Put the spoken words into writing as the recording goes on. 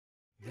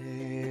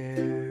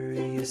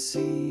you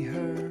see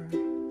her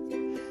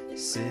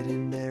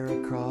sitting there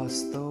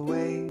across the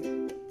way.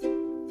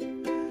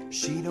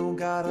 She don't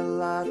got a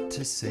lot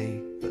to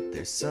say, but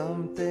there's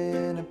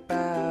something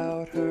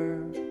about her,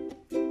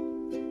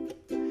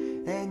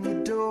 and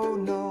you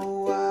don't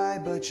know why,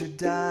 but you're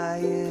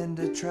dying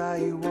to try.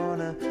 You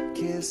wanna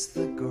kiss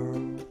the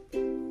girl.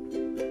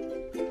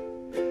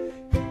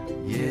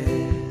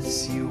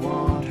 Yes, you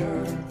want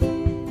her.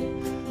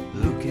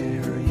 Look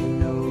at her, you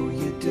know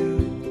you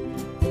do.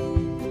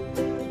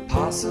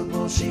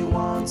 Possible she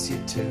wants you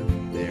to.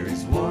 There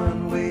is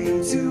one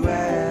way to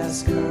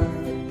ask her.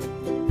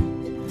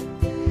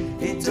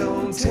 It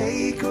don't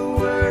take a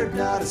word,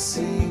 not a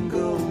single